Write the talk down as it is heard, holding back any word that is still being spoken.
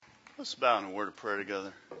Let's bow in a word of prayer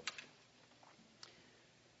together.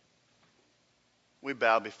 We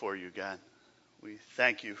bow before you, God. We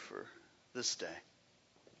thank you for this day.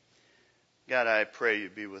 God, I pray you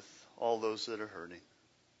be with all those that are hurting.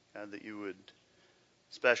 God, that you would,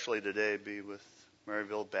 especially today, be with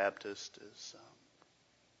Maryville Baptist as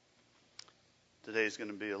today's going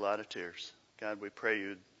to be a lot of tears. God, we pray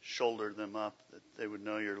you'd shoulder them up, that they would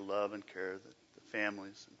know your love and care, that the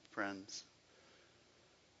families and friends,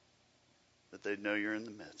 that they'd know you're in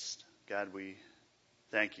the midst. God, we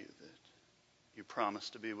thank you that you promise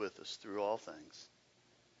to be with us through all things.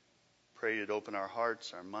 Pray you'd open our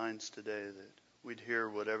hearts, our minds today, that we'd hear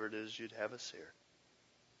whatever it is you'd have us hear.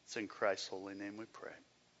 It's in Christ's holy name we pray.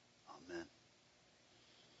 Amen.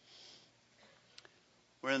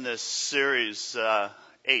 We're in this series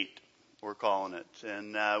 8, we're calling it.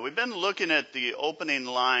 And we've been looking at the opening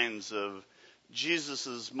lines of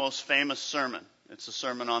Jesus' most famous sermon. It's the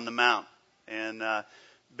Sermon on the Mount. And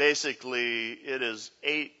basically, it is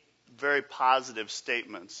 8 very positive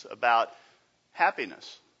statements about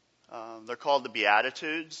happiness. They're called the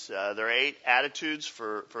Beatitudes. They're 8 attitudes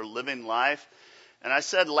for living life. And I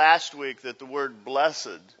said last week that the word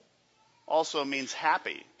blessed also means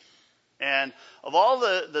happy. And of all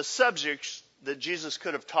the subjects that Jesus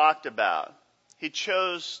could have talked about, he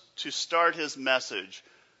chose to start his message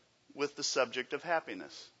with the subject of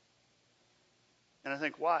happiness. And I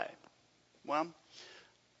think, why? Well,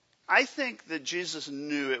 I think that Jesus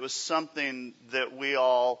knew it was something that we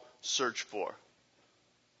all search for,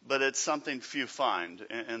 but it's something few find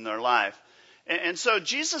in their life. And so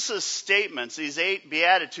Jesus' statements, these 8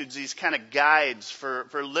 Beatitudes, these kind of guides for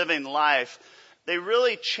living life, they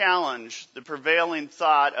really challenge the prevailing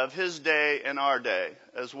thought of his day and our day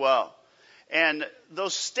as well. And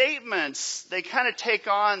those statements, they kind of take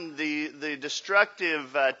on the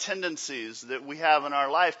destructive tendencies that we have in our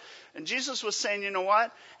life. And Jesus was saying, you know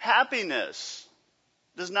what? Happiness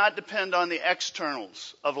does not depend on the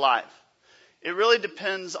externals of life. It really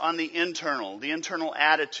depends on the internal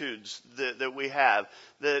attitudes that we have.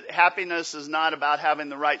 That happiness is not about having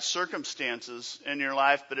the right circumstances in your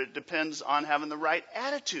life, but it depends on having the right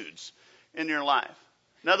attitudes in your life.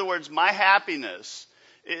 In other words, my happiness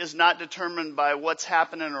is not determined by what's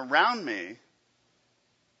happening around me,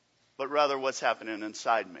 but rather what's happening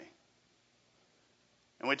inside me.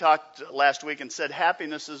 And we talked last week and said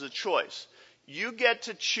happiness is a choice. You get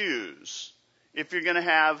to choose if you're going to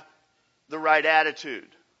have the right attitude.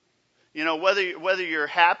 You know, whether you're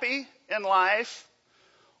happy in life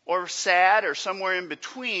or sad or somewhere in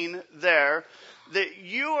between there, that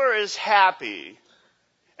you are as happy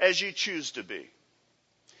as you choose to be.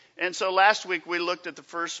 And so last week we looked at the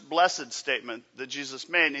first blessed statement that Jesus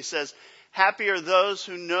made. And he says, happy are those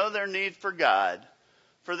who know their need for God,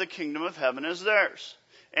 for the kingdom of heaven is theirs.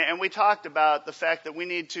 And we talked about the fact that we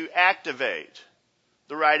need to activate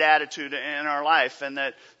the right attitude in our life. And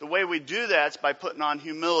that the way we do that is by putting on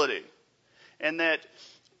humility. And that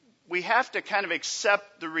we have to kind of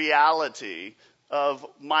accept the reality of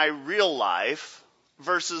my real life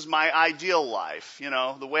versus my ideal life. You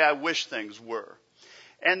know, the way I wish things were.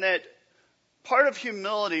 And that part of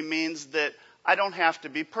humility means that I don't have to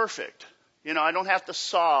be perfect. You know, I don't have to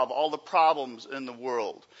solve all the problems in the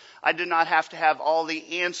world. I do not have to have all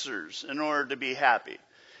the answers in order to be happy.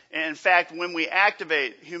 And in fact, when we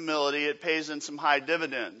activate humility, it pays in some high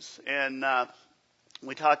dividends. And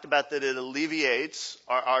we talked about that it alleviates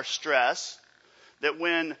our stress. That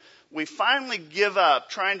when we finally give up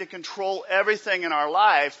trying to control everything in our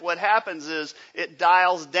life, what happens is it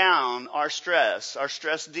dials down our stress. Our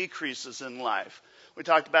stress decreases in life. We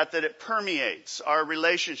talked about that it permeates our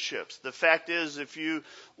relationships. The fact is, if you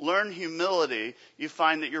learn humility, you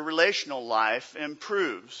find that your relational life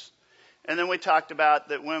improves. And then we talked about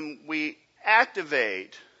that when we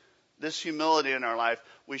activate this humility in our life,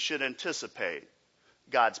 we should anticipate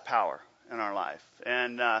God's power in our life.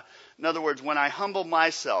 And in other words, when I humble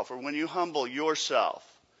myself, or when you humble yourself,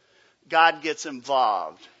 God gets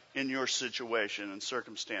involved in your situation and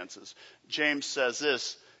circumstances. James says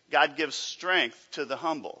this, God gives strength to the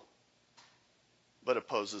humble, but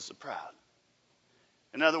opposes the proud.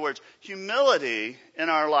 In other words, humility in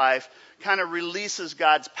our life kind of releases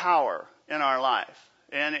God's power in our life.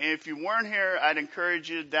 And if you weren't here, I'd encourage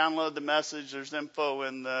you to download the message. There's info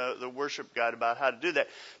in the worship guide about how to do that.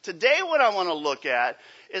 Today, what I want to look at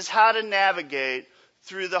is how to navigate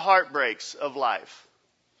through the heartbreaks of life.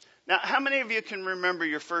 Now, how many of you can remember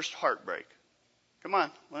your first heartbreak? Come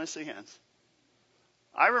on, let me see hands.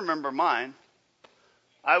 I remember mine.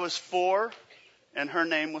 I was 4, and her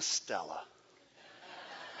name was Stella.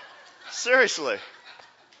 Seriously.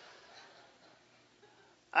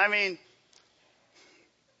 I mean,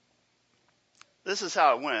 this is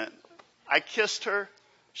how it went. I kissed her.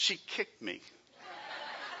 She kicked me.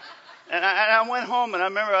 And I went home, and I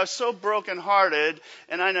remember I was so brokenhearted.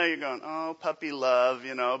 And I know you're going, oh, puppy love,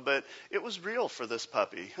 but it was real for this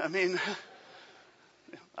puppy. I mean,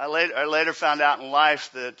 I later found out in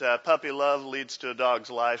life that puppy love leads to a dog's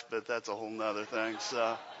life, but that's a whole nother thing.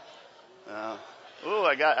 So,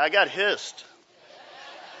 I got hissed.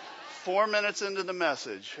 4 minutes into the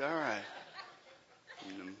message. All right.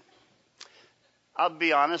 I'll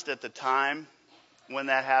be honest, at the time when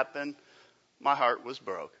that happened, my heart was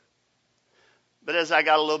broke. But as I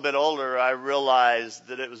got a little bit older, I realized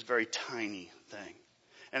that it was a very tiny thing.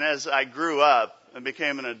 And as I grew up and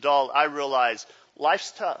became an adult, I realized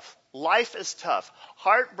life's tough. Life is tough.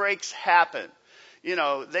 Heartbreaks happen.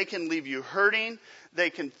 They can leave you hurting. They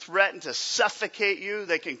can threaten to suffocate you.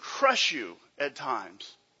 They can crush you at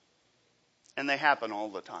times. And they happen all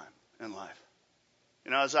the time in life.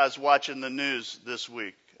 As I was watching the news this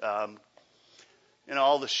week,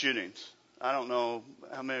 all the shootings. I don't know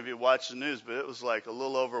how many of you watch the news, but it was like a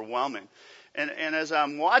little overwhelming. And as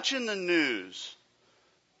I'm watching the news,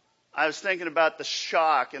 I was thinking about the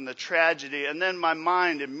shock and the tragedy, and then my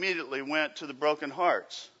mind immediately went to the broken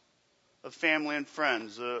hearts of family and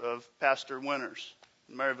friends of Pastor Winters,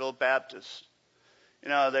 Maryville Baptist.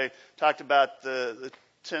 They talked about the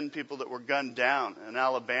 10 people that were gunned down in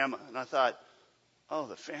Alabama, and I thought, oh,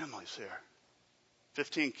 the families here.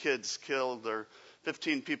 15 kids killed, or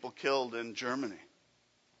 15 people killed in Germany.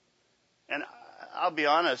 And I'll be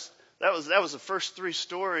honest, that was the first 3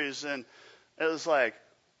 stories, and it was like,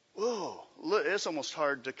 whoa, it's almost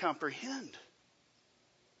hard to comprehend.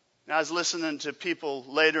 Now, I was listening to people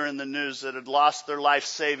later in the news that had lost their life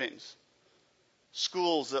savings,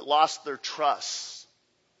 schools that lost their trusts,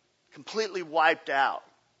 completely wiped out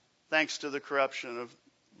thanks to the corruption of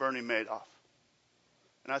Bernie Madoff.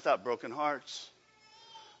 And I thought, broken hearts.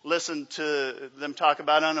 Listen to them talk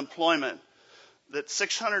about unemployment, that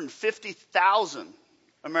 650,000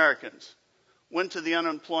 Americans went to the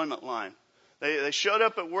unemployment line. They showed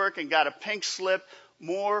up at work and got a pink slip.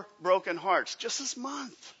 More broken hearts just this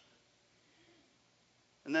month.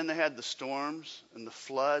 And then they had the storms and the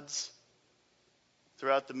floods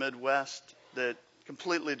throughout the Midwest that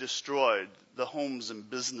completely destroyed the homes and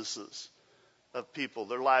businesses of people.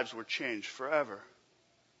 Their lives were changed forever.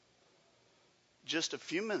 Just a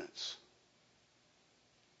few minutes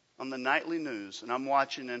on the nightly news, and I'm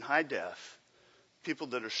watching in high def, people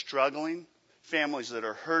that are struggling, families that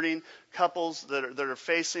are hurting, couples that are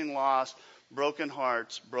facing loss, broken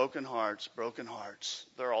hearts, broken hearts, broken hearts.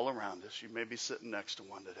 They're all around us. You may be sitting next to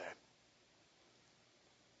one today.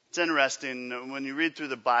 It's interesting, when you read through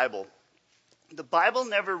the Bible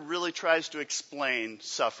never really tries to explain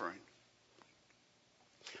suffering.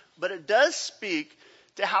 But it does speak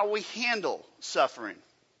to how we handle suffering.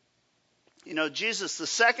 Jesus, the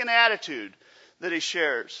second attitude that he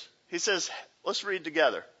shares, he says, let's read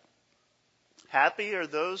together. Happy are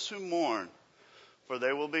those who mourn, for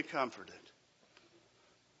they will be comforted.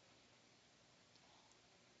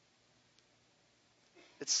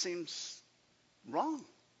 It seems wrong.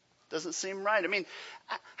 Doesn't seem right. I mean,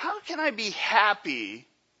 how can I be happy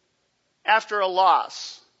after a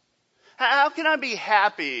loss? How can I be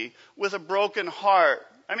happy with a broken heart?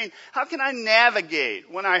 I mean, how can I navigate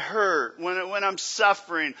when I hurt, when I'm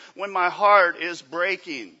suffering, when my heart is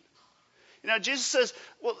breaking? Jesus says,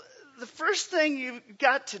 well, the first thing you've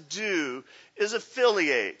got to do is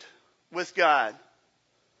affiliate with God.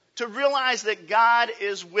 To realize that God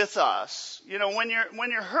is with us. When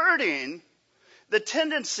you're hurting, the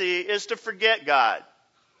tendency is to forget God.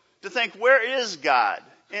 To think, where is God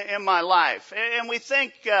in my life? And we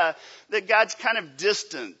think that God's kind of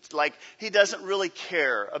distant, like he doesn't really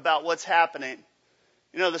care about what's happening.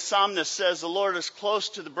 The psalmist says, the Lord is close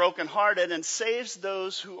to the brokenhearted and saves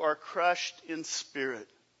those who are crushed in spirit.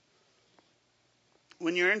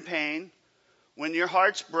 When you're in pain, when your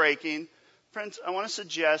heart's breaking, friends, I want to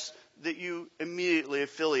suggest that you immediately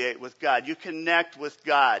affiliate with God. You connect with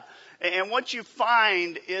God. And what you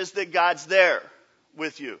find is that God's there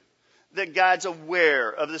with you. That God's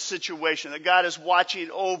aware of the situation. That God is watching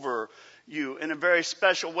over you in a very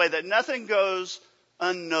special way. That nothing goes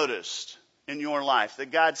unnoticed in your life.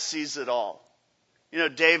 That God sees it all.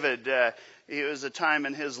 David, it was a time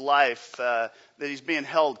in his life that he's being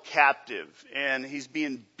held captive. And he's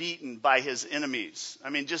being beaten by his enemies. I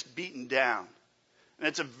mean, just beaten down. And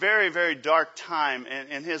it's a very, very dark time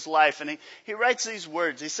in his life. And he writes these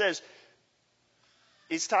words. He says,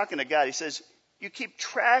 he's talking to God. He says, you keep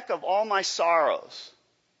track of all my sorrows.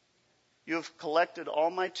 You have collected all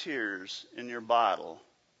my tears in your bottle.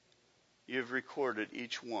 You've recorded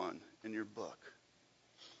each one in your book.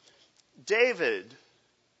 David,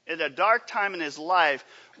 in a dark time in his life,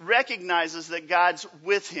 recognizes that God's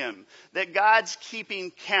with him, that God's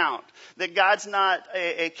keeping count, that God's not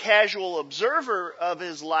a casual observer of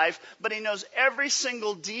his life, but he knows every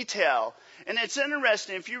single detail. And it's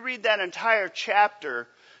interesting, if you read that entire chapter,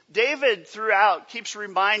 David throughout keeps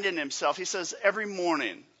reminding himself, he says, every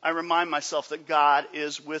morning I remind myself that God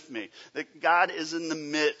is with me, that God is in the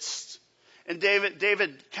midst. And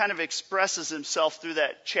David kind of expresses himself through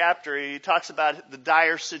that chapter. He talks about the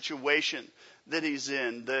dire situation that he's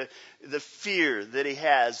in, the fear that he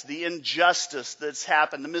has, the injustice that's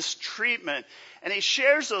happened, the mistreatment. And he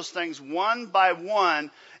shares those things one by one,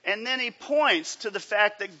 and then he points to the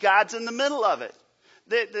fact that God's in the middle of it,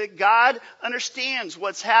 that God understands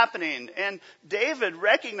what's happening. And David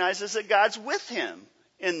recognizes that God's with him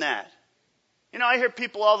in that. You know, I hear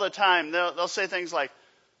people all the time, they'll say things like,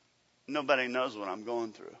 nobody knows what I'm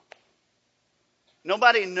going through.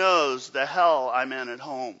 Nobody knows the hell I'm in at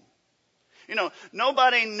home. You know,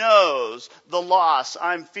 nobody knows the loss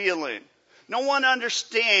I'm feeling. No one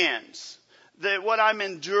understands that what I'm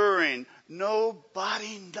enduring.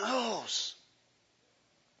 Nobody knows.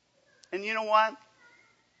 And you know what?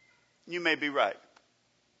 You may be right.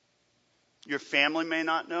 Your family may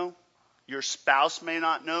not know. Your spouse may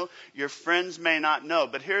not know. Your friends may not know.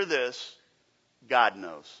 But hear this. God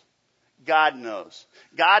knows. God knows.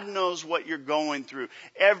 God knows what you're going through.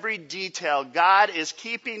 Every detail. God is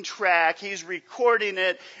keeping track. He's recording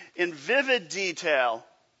it in vivid detail.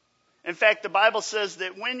 In fact, the Bible says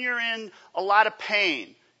that when you're in a lot of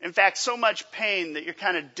pain, in fact, so much pain that you're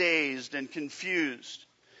kind of dazed and confused.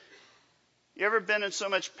 You ever been in so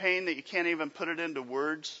much pain that you can't even put it into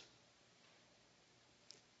words?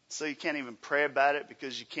 So you can't even pray about it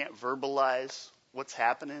because you can't verbalize what's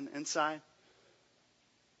happening inside?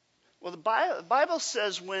 Well, the Bible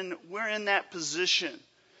says when we're in that position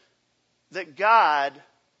that God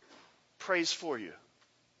prays for you.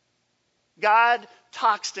 God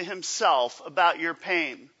talks to himself about your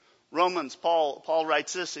pain. Romans, Paul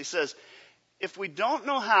writes this. He says, if we don't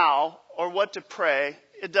know how or what to pray,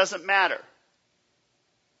 it doesn't matter.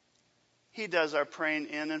 He does our praying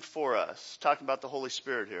in and for us. Talking about the Holy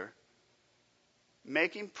Spirit here.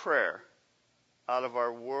 Making prayer out of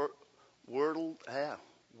our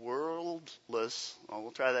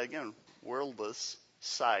worldless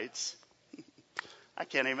sights. I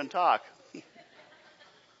can't even talk.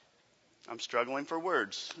 I'm struggling for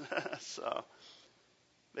words. So,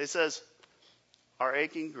 he says, our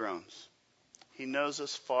aching groans. He knows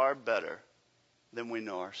us far better than we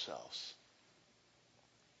know ourselves.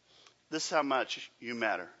 This is how much you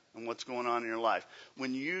matter and what's going on in your life.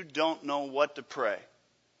 When you don't know what to pray,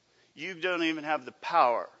 you don't even have the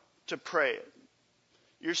power to pray it.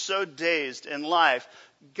 You're so dazed in life.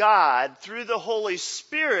 God, through the Holy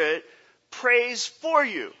Spirit, prays for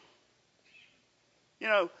you. You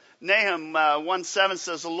know, Nahum 1:7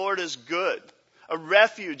 says, the Lord is good, a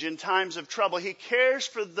refuge in times of trouble. He cares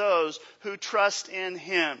for those who trust in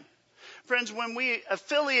him. Friends, when we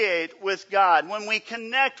affiliate with God, when we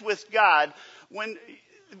connect with God, when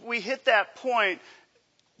we hit that point,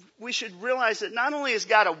 we should realize that not only is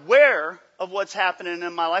God aware of what's happening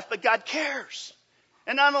in my life, but God cares.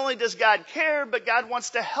 And not only does God care, but God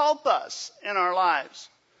wants to help us in our lives.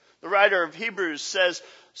 The writer of Hebrews says,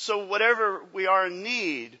 so whatever we are in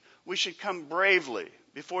need, we should come bravely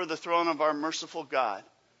before the throne of our merciful God.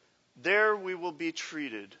 There we will be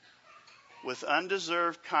treated with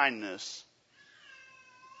undeserved kindness.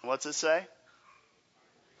 What's it say?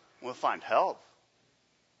 We'll find help.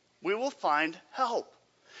 We will find help.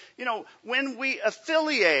 You know, when we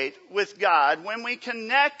affiliate with God, when we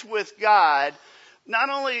connect with God, not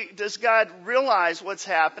only does God realize what's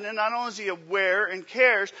happening, not only is he aware and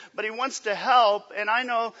cares, but he wants to help. And I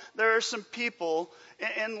know there are some people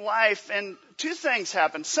in life, and two things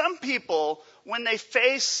happen. Some people, when they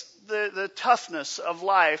face the toughness of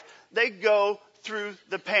life, they go through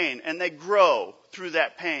the pain and they grow through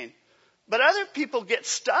that pain. But other people get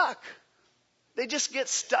stuck. They just get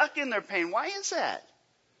stuck in their pain. Why is that?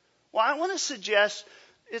 Well, I want to suggest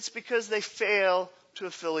it's because they fail to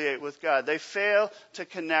affiliate with God. They fail to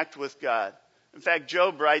connect with God. In fact,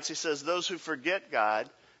 Job writes, he says, those who forget God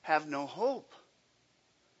have no hope.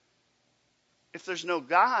 If there's no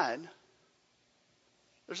God,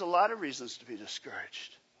 there's a lot of reasons to be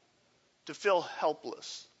discouraged, to feel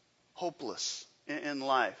helpless, hopeless in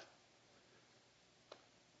life.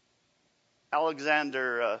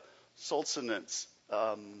 Alexander Solzhenitsyn,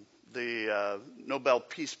 the Nobel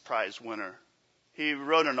Peace Prize winner, he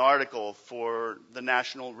wrote an article for the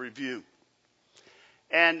National Review.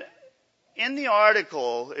 And in the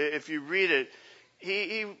article, if you read it,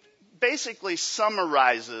 he basically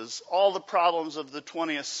summarizes all the problems of the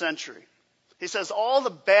 20th century. He says all the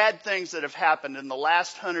bad things that have happened in the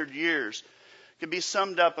last 100 years can be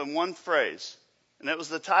summed up in one phrase. And it was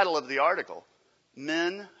the title of the article.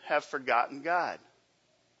 Men have forgotten God.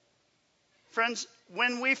 Friends,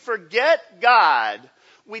 when we forget God,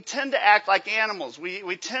 we tend to act like animals.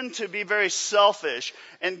 We tend to be very selfish.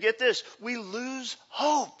 And get this, we lose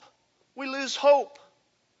hope. We lose hope.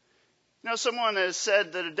 You know, someone has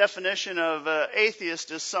said that a definition of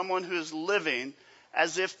atheist is someone who is living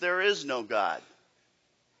as if there is no God.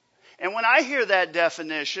 And when I hear that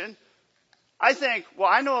definition, I think, well,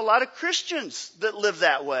 I know a lot of Christians that live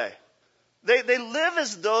that way. They live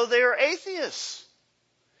as though they are atheists.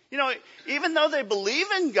 You know, even though they believe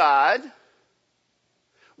in God,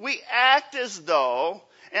 we act as though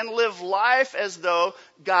and live life as though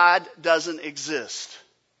God doesn't exist.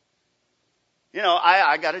 You know,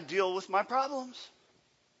 I got to deal with my problems.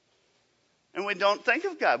 And we don't think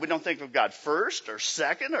of God. We don't think of God first or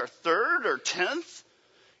second or third or 10th.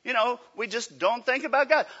 You know, we just don't think about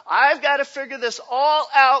God. I've got to figure this all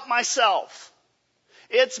out myself.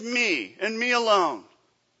 It's me and me alone.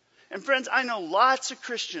 And friends, I know lots of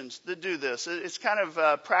Christians that do this. It's kind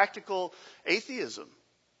of practical atheism.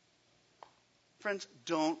 Friends,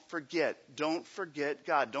 don't forget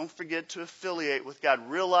God. Don't forget to affiliate with God.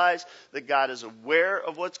 Realize that God is aware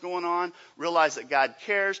of what's going on. Realize that God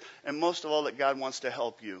cares. And most of all, that God wants to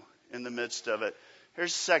help you in the midst of it.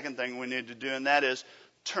 Here's the second thing we need to do, and that is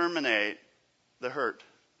terminate the hurt.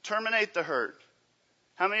 Terminate the hurt.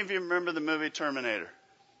 How many of you remember the movie Terminator?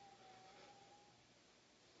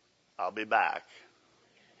 I'll be back.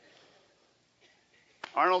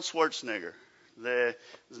 Arnold Schwarzenegger. The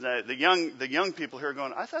young people here are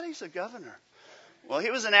going, I thought he's a governor. Well, he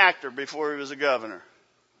was an actor before he was a governor.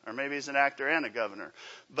 Or maybe he's an actor and a governor.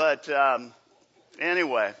 But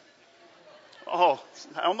anyway. Oh,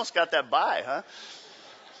 I almost got that by, huh?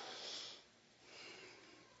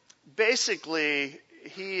 Basically,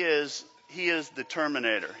 he is the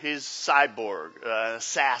Terminator. He's Cyborg,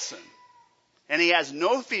 assassin. And he has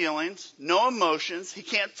no feelings, no emotions. He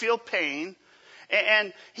can't feel pain.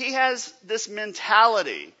 And he has this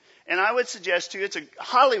mentality. And I would suggest to you it's a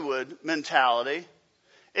Hollywood mentality.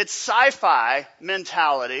 It's sci-fi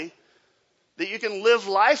mentality that you can live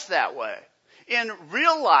life that way. In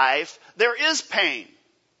real life, there is pain.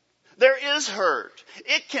 There is hurt.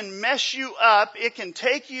 It can mess you up. It can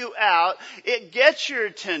take you out. It gets your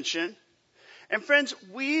attention. And friends,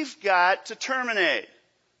 we've got to terminate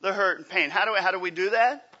the hurt and pain. How do we do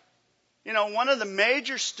that? You know, one of the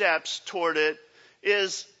major steps toward it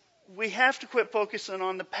is we have to quit focusing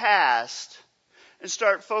on the past and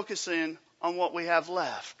start focusing on what we have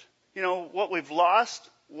left. You know, what we've lost,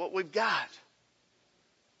 what we've got.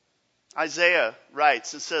 Isaiah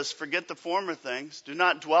writes, it says, forget the former things. Do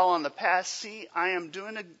not dwell on the past. See, I am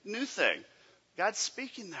doing a new thing. God's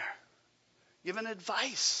speaking there, giving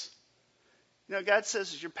advice. You know, God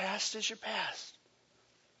says your past is your past.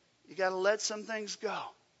 You got to let some things go.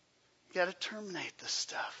 You got to terminate this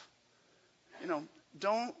stuff. You know,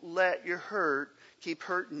 don't let your hurt keep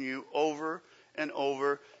hurting you over and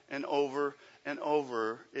over and over and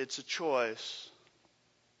over. It's a choice.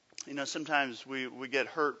 You know, sometimes we get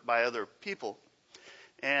hurt by other people.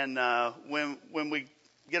 And when we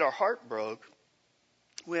get our heart broke,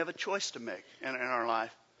 we have a choice to make in our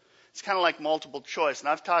life. It's kind of like multiple choice. And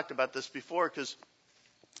I've talked about this before because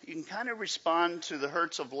you can kind of respond to the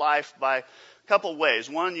hurts of life by a couple ways.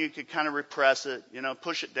 One, you could kind of repress it, you know,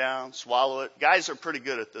 push it down, swallow it. Guys are pretty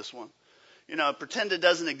good at this one. You know, pretend it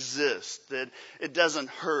doesn't exist, that it doesn't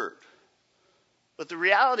hurt. But the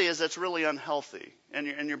reality is that's really unhealthy, and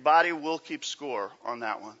your body will keep score on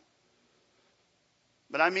that one.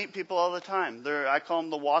 But I meet people all the time. I call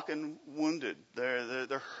them the walking wounded.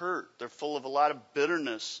 They're hurt. They're full of a lot of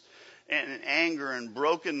bitterness and anger and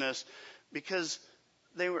brokenness because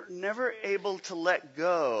they were never able to let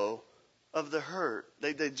go of the hurt.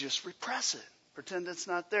 They just repress it, pretend it's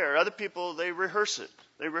not there. Other people, they rehearse it.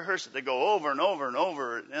 They go over and over and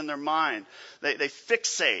over in their mind. They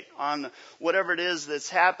fixate on whatever it is that's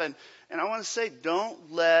happened. And I want to say,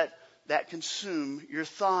 don't let that consume your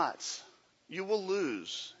thoughts. You will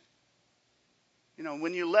lose. You know,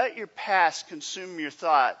 when you let your past consume your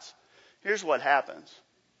thoughts, here's what happens.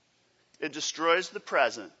 It destroys the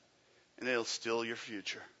present, and it'll steal your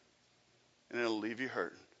future. And it'll leave you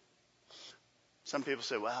hurting. Some people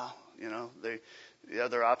say, well, you know, the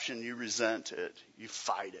other option, you resent it. You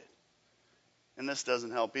fight it. And this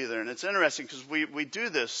doesn't help either. And it's interesting because we do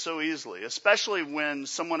this so easily, especially when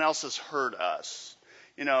someone else has hurt us.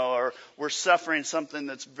 or we're suffering something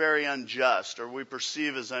that's very unjust or we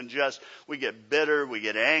perceive as unjust, we get bitter, we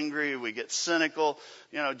get angry, we get cynical.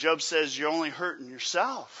 Job says you're only hurting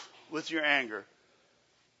yourself with your anger.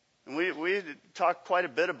 And we talked quite a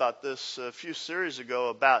bit about this a few series ago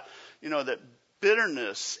about, that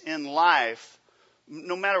bitterness in life,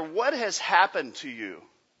 no matter what has happened to you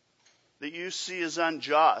that you see as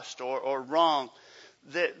unjust or wrong,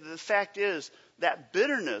 the fact is that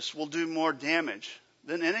bitterness will do more damage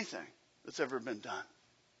than anything that's ever been done.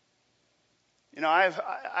 I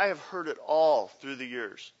have heard it all through the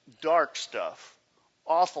years. Dark stuff,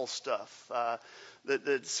 awful stuff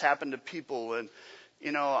that's happened to people. And,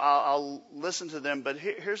 I'll listen to them. But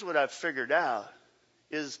here's what I've figured out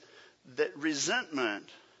is that resentment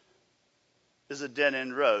is a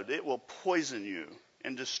dead-end road. It will poison you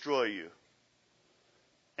and destroy you.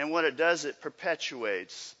 And what it does, it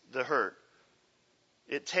perpetuates the hurt.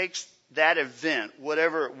 It takes that event,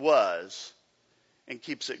 whatever it was, and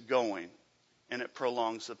keeps it going, and it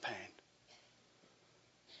prolongs the pain.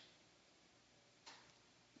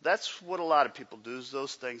 That's what a lot of people do, is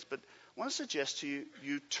those things. But I want to suggest to you,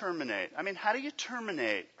 you terminate. How do you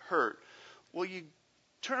terminate hurt? Well, you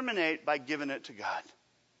terminate by giving it to God.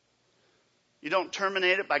 You don't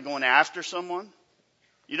terminate it by going after someone.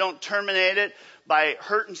 You don't terminate it by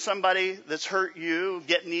hurting somebody that's hurt you,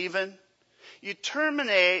 getting even. You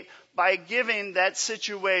terminate by giving that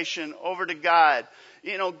situation over to God.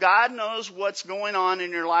 God knows what's going on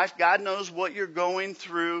in your life. God knows what you're going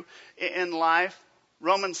through in life.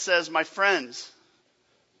 Romans says, my friends,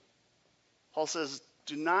 Paul says,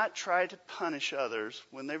 do not try to punish others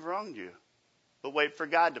when they've wronged you, but wait for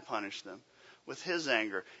God to punish them with his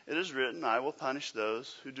anger. It is written, I will punish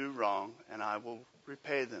those who do wrong, and I will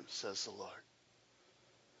repay them, says the Lord.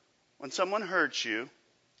 When someone hurts you,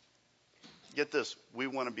 get this, we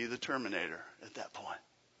want to be the terminator at that point.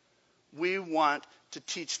 We want to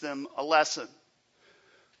teach them a lesson.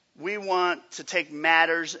 We want to take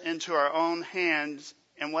matters into our own hands.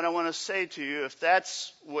 And what I want to say to you, if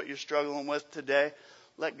that's what you're struggling with today,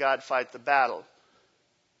 let God fight the battle.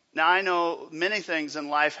 Now, I know many things in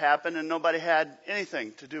life happen and nobody had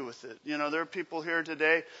anything to do with it. There are people here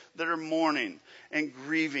today that are mourning and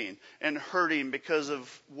grieving and hurting because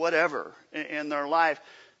of whatever in their life.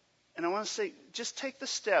 And I want to say, just take the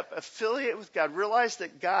step, affiliate with God, realize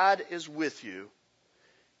that God is with you,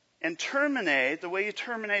 and terminate. The way you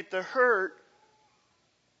terminate the hurt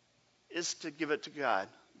is to give it to God.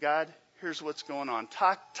 God, here's what's going on.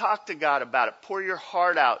 Talk to God about it. Pour your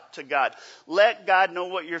heart out to God. Let God know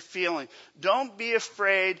what you're feeling. Don't be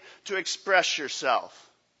afraid to express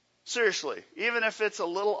yourself. Seriously, even if it's a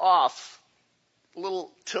little off, a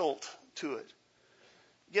little tilt to it.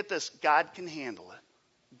 Get this, God can handle it.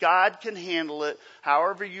 God can handle it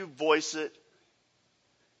however you voice it.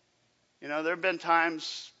 There have been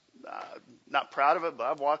times, not proud of it, but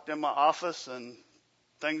I've walked in my office and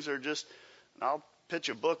things are just, I'll pitch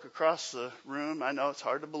a book across the room. I know it's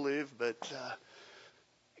hard to believe, but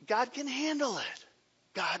God can handle it.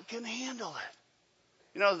 God can handle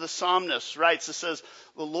it. The psalmist writes, it says,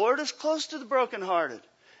 the Lord is close to the brokenhearted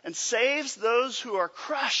and saves those who are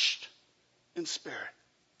crushed in spirit.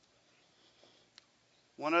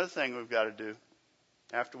 One other thing we've got to do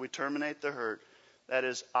after we terminate the hurt, that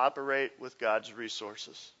is operate with God's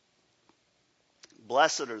resources.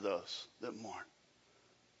 Blessed are those that mourn,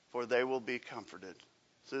 for they will be comforted.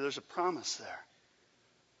 So there's a promise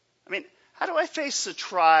there. How do I face the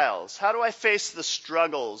trials? How do I face the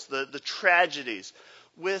struggles, the tragedies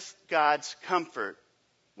with God's comfort?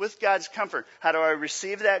 With God's comfort. How do I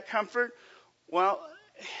receive that comfort? Well,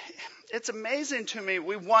 it's amazing to me.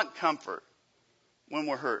 We want comfort when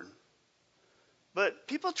we're hurting. But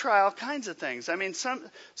people try all kinds of things.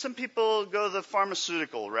 Some people go the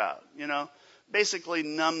pharmaceutical route, basically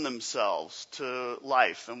numb themselves to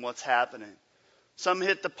life and what's happening. Some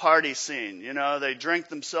hit the party scene, they drink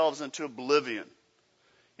themselves into oblivion.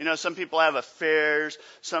 Some people have affairs,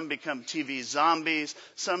 some become TV zombies,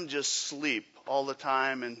 some just sleep all the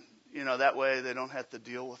time, and, that way they don't have to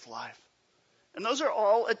deal with life. And those are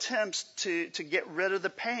all attempts to get rid of the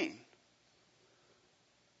pain.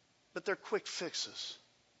 But they're quick fixes.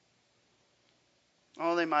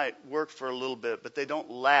 They might work for a little bit, but they don't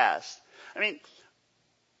last.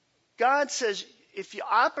 God says, if you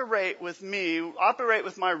operate with me, operate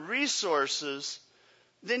with my resources,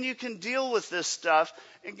 then you can deal with this stuff.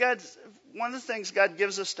 And one of the things God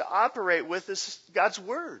gives us to operate with is God's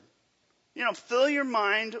Word. Fill your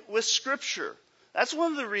mind with Scripture. That's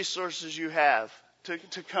one of the resources you have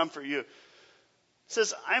to comfort you. It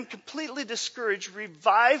says, I'm completely discouraged.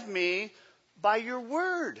 Revive me by your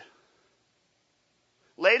word.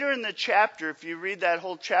 Later in the chapter, if you read that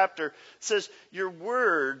whole chapter, it says, your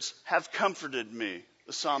words have comforted me.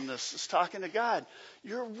 The psalmist is talking to God.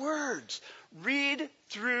 Your words. Read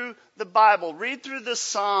through the Bible. Read through the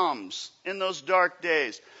Psalms in those dark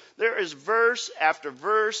days. There is verse after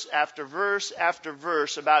verse after verse after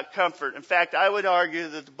verse about comfort. In fact, I would argue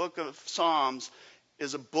that the book of Psalms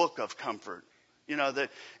is a book of comfort. That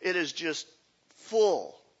it is just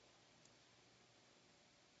full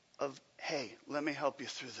of, hey, let me help you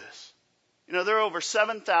through this. There are over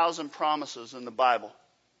 7,000 promises in the Bible.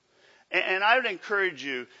 And I would encourage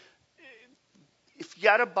you, if you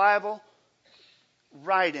got a Bible,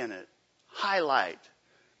 write in it, highlight,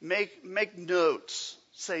 make notes.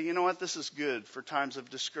 Say, you know what, this is good for times of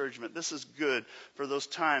discouragement. This is good for those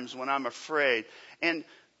times when I'm afraid. And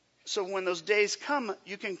so when those days come,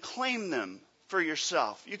 you can claim them for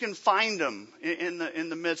yourself. You can find them in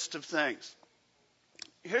the midst of things.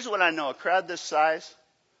 Here's what I know. A crowd this size,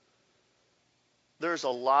 there's a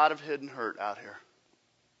lot of hidden hurt out here.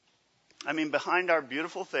 I mean, behind our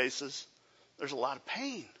beautiful faces, there's a lot of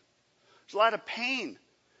pain. There's a lot of pain.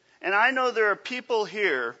 And I know there are people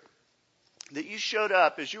here that you showed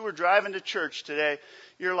up as you were driving to church today.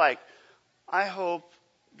 You're like, I hope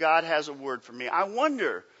God has a word for me. I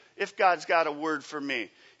wonder if God's got a word for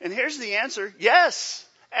me. And here's the answer. Yes,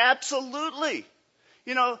 absolutely.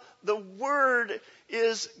 The word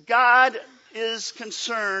is God is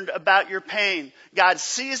concerned about your pain. God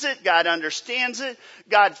sees it. God understands it.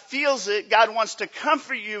 God feels it. God wants to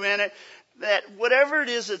comfort you in it. That whatever it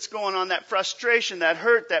is that's going on, that frustration, that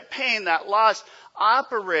hurt, that pain, that loss,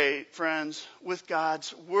 operate, friends, with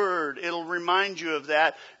God's word. It'll remind you of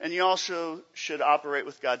that. And you also should operate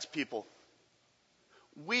with God's people.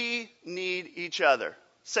 We need each other.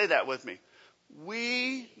 Say that with me.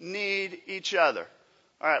 We need each other.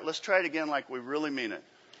 All right, let's try it again like we really mean it.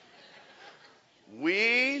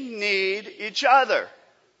 We need each other.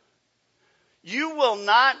 You will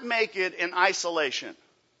not make it in isolation.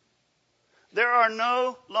 There are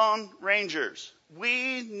no lone rangers.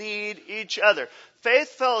 We need each other. Faith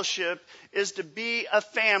Fellowship is to be a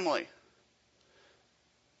family.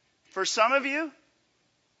 For some of you,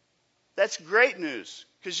 that's great news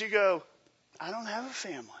because you go, I don't have a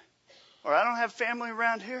family. Or I don't have family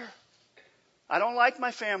around here. I don't like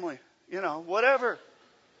my family. Whatever.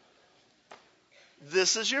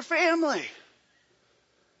 This is your family.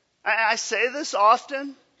 I say this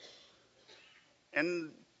often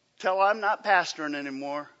until I'm not pastoring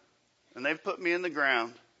anymore and they've put me in the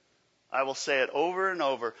ground. I will say it over and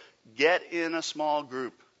over. Get in a small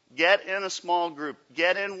group. Get in a small group.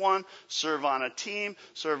 Get in one. Serve on a team.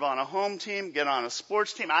 Serve on a home team. Get on a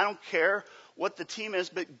sports team. I don't care what the team is,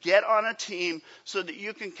 but get on a team so that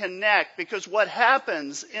you can connect. Because what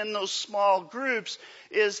happens in those small groups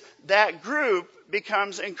is that group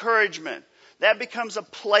becomes encouragement. That becomes a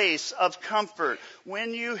place of comfort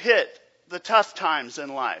when you hit the tough times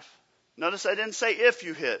in life. Notice I didn't say if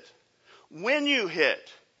you hit. When you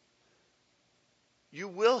hit, you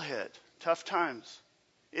will hit tough times.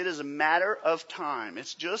 It is a matter of time.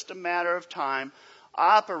 It's just a matter of time.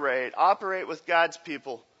 Operate with God's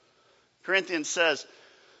people. Corinthians says,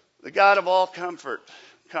 the God of all comfort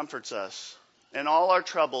comforts us in all our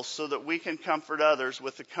troubles so that we can comfort others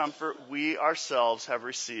with the comfort we ourselves have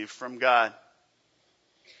received from God.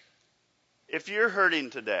 If you're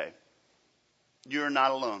hurting today, you're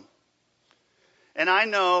not alone. And I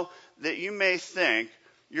know that you may think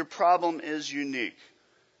your problem is unique.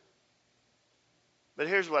 But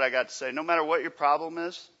here's what I got to say. No matter what your problem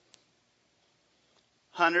is,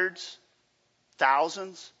 hundreds,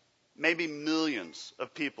 thousands, maybe millions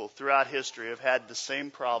of people throughout history have had the same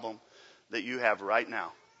problem that you have right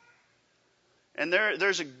now. And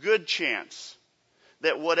there's a good chance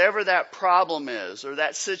that whatever that problem is or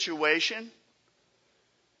that situation,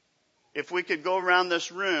 if we could go around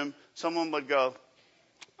this room, someone would go,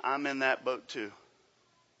 I'm in that boat too.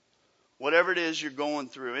 Whatever it is you're going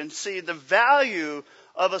through. And see, the value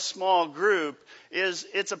of a small group is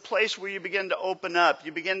it's a place where you begin to open up.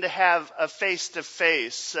 You begin to have a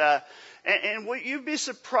face-to-face. And you'd be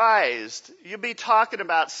surprised. You'll be talking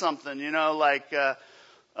about something, like,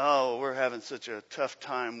 oh, we're having such a tough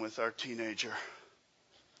time with our teenager.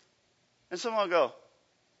 And someone will go,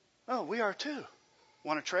 oh, we are too.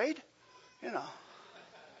 Want to trade?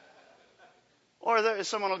 Or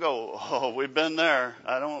someone will go, oh, we've been there.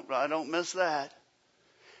 I don't miss that.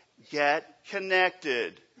 Get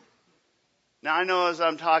connected. Now, I know as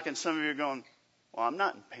I'm talking, some of you are going, well, I'm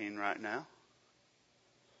not in pain right now.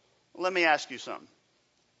 Let me ask you something.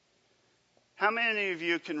 How many of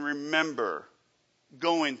you can remember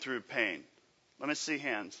going through pain? Let me see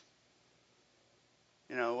hands.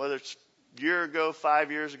 whether it's a year ago,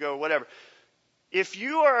 5 years ago, whatever. If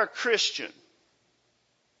you are a Christian,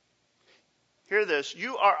 hear this,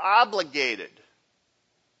 you are obligated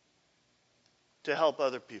to help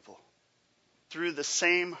other people through the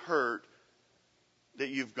same hurt that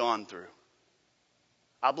you've gone through.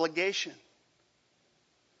 Obligation.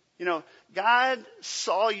 God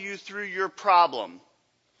saw you through your problem.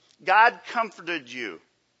 God comforted you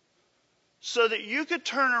so that you could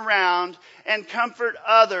turn around and comfort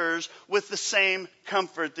others with the same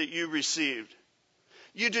comfort that you received.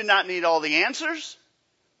 You do not need all the answers.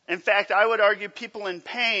 In fact, I would argue people in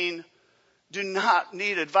pain do not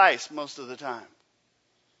need advice most of the time.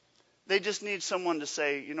 They just need someone to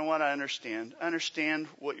say, you know what, I understand. I understand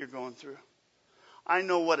what you're going through. I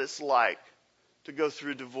know what it's like to go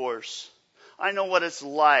through divorce. I know what it's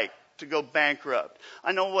like to go bankrupt.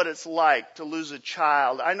 I know what it's like to lose a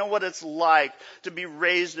child. I know what it's like to be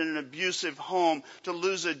raised in an abusive home, to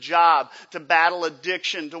lose a job, to battle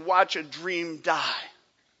addiction, to watch a dream die.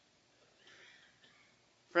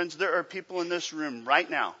 Friends, there are people in this room right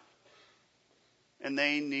now, and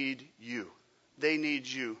they need you. They need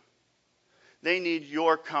you. They need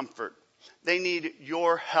your comfort. They need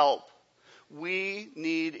your help. We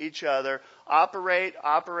need each other. Operate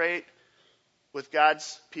with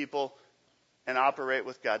God's people and operate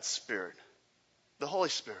with God's Spirit. The Holy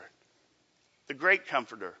Spirit. The great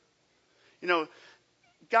comforter.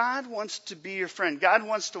 God wants to be your friend. God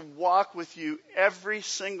wants to walk with you every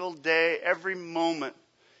single day, every moment.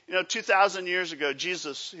 2,000 years ago,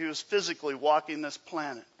 Jesus, he was physically walking this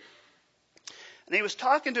planet. And he was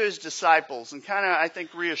talking to his disciples and kind of, I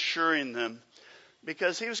think, reassuring them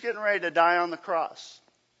because he was getting ready to die on the cross.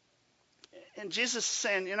 And Jesus is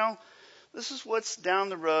saying, this is what's down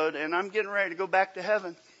the road, and I'm getting ready to go back to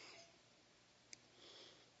heaven.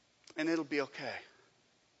 And it'll be okay.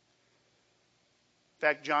 In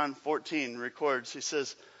fact, John 14 records, he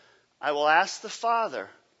says, I will ask the Father,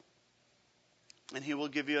 and he will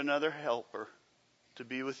give you another helper to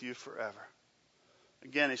be with you forever.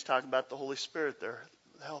 Again, he's talking about the Holy Spirit there,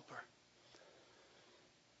 the helper.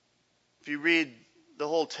 If you read the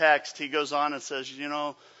whole text, he goes on and says,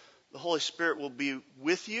 the Holy Spirit will be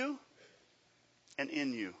with you and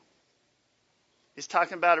in you. He's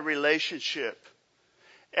talking about a relationship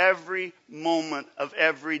every moment of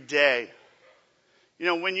every day.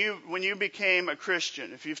 When you became a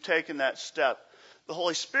Christian, if you've taken that step, the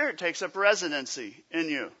Holy Spirit takes up residency in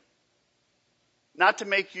you. Not to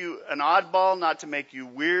make you an oddball, not to make you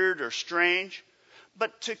weird or strange,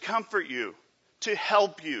 but to comfort you, to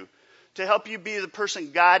help you be the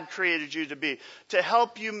person God created you to be, to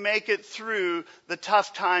help you make it through the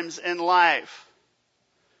tough times in life.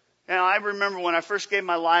 I remember when I first gave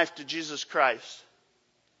my life to Jesus Christ.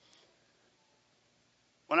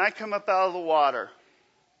 When I come up out of the water,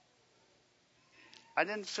 I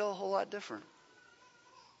didn't feel a whole lot different.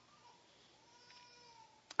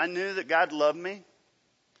 I knew that God loved me,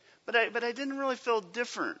 but I didn't really feel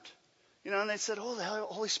different. And they said, the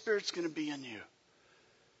Holy Spirit's going to be in you.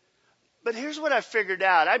 But here's what I figured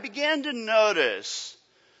out. I began to notice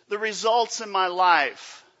the results in my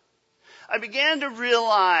life. I began to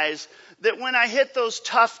realize that when I hit those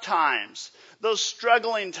tough times, those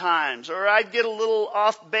struggling times, or I'd get a little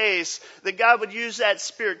off base, that God would use that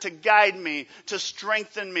Spirit to guide me, to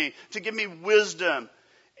strengthen me, to give me wisdom.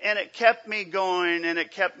 And it kept me going, and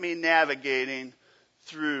it kept me navigating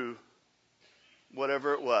through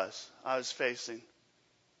whatever it was I was facing.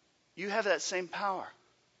 You have that same power.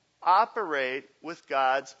 Operate with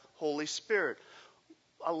God's Holy Spirit.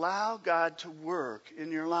 Allow God to work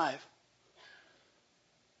in your life.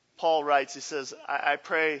 Paul writes, he says, I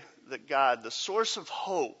pray that God, the source of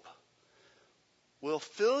hope, will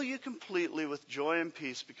fill you completely with joy and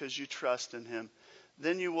peace because you trust in Him.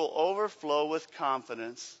 Then you will overflow with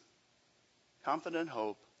confident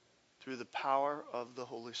hope through the power of the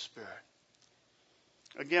Holy Spirit.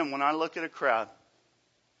 Again, when I look at a crowd,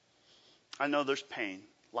 I know there's pain,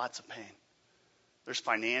 lots of pain. There's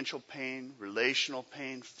financial pain, relational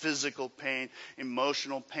pain, physical pain,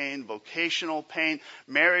 emotional pain, vocational pain,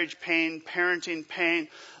 marriage pain, parenting pain,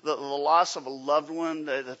 the loss of a loved one,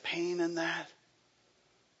 the pain in that.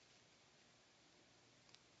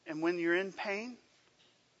 And when you're in pain,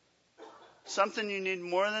 something you need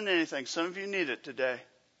more than anything, some of you need it today.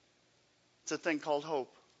 It's a thing called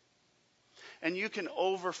hope. And you can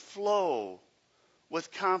overflow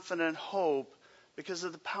with confident hope because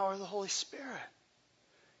of the power of the Holy Spirit.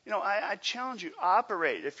 I challenge you,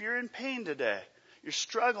 operate. If you're in pain today, you're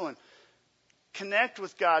struggling, connect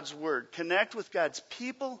with God's Word, connect with God's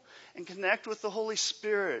people, and connect with the Holy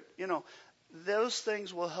Spirit. Those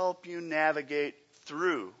things will help you navigate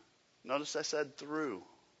through. Notice I said through.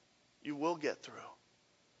 You will get through.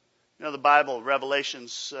 You know, the Bible,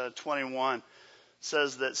 Revelations 21,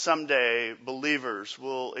 says that someday believers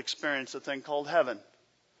will experience a thing called heaven.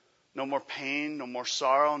 No more pain, no more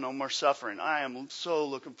sorrow, no more suffering. I am so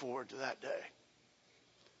looking forward to that day.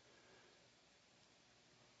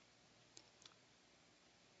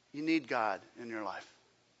 You need God in your life.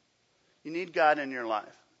 You need God in your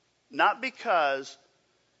life. Not because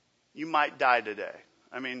you might die today.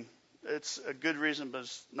 I mean, it's a good reason, but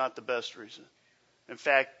it's not the best reason. In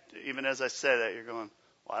fact, even as I say that, you're going,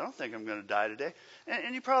 well, I don't think I'm going to die today.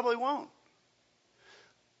 And you probably won't.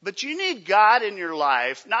 But you need God in your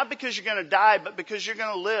life, not because you're going to die, but because you're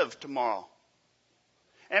going to live tomorrow.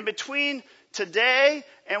 And between today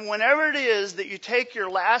and whenever it is that you take your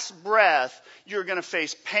last breath, you're going to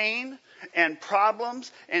face pain and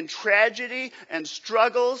problems and tragedy and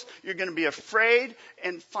struggles. You're going to be afraid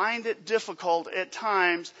and find it difficult at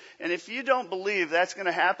times. And if you don't believe that's going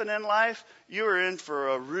to happen in life, you are in for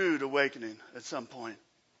a rude awakening at some point.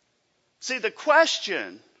 See, the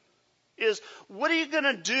question is, what are you going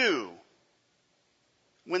to do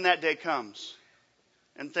when that day comes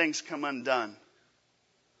and things come undone?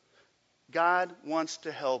 God wants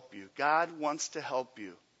to help you. God wants to help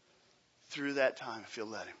you through that time if you'll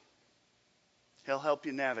let Him. He'll help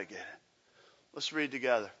you navigate it. Let's read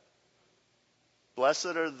together.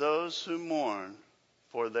 Blessed are those who mourn,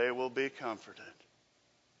 for they will be comforted.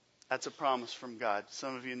 That's a promise from God.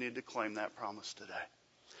 Some of you need to claim that promise today.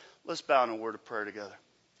 Let's bow in a word of prayer together.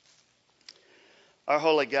 Our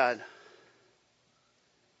holy God,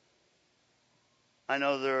 I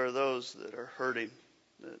know there are those that are hurting,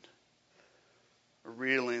 that are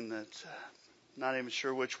reeling, that not even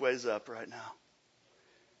sure which way's up right now.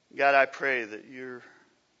 God, I pray that your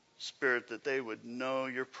Spirit, that they would know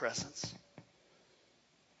your presence.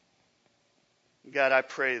 God, I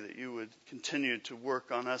pray that you would continue to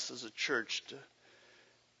work on us as a church to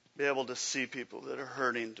be able to see people that are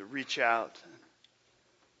hurting, to reach out.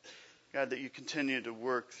 God, that you continue to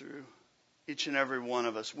work through each and every one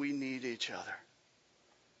of us. We need each other.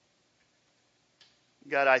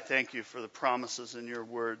 God, I thank you for the promises in your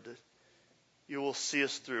word that you will see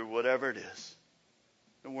us through whatever it is,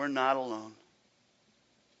 that we're not alone.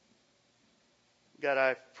 God,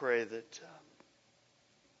 I pray that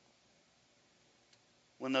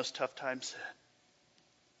when those tough times hit,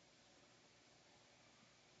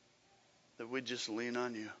 that we just lean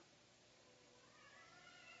on you.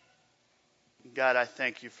 God, I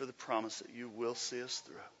thank you for the promise that you will see us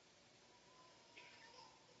through.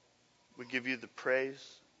 We give you the praise.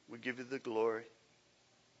 We give you the glory,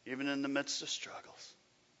 even in the midst of struggles.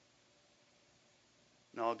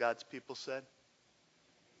 And all God's people said,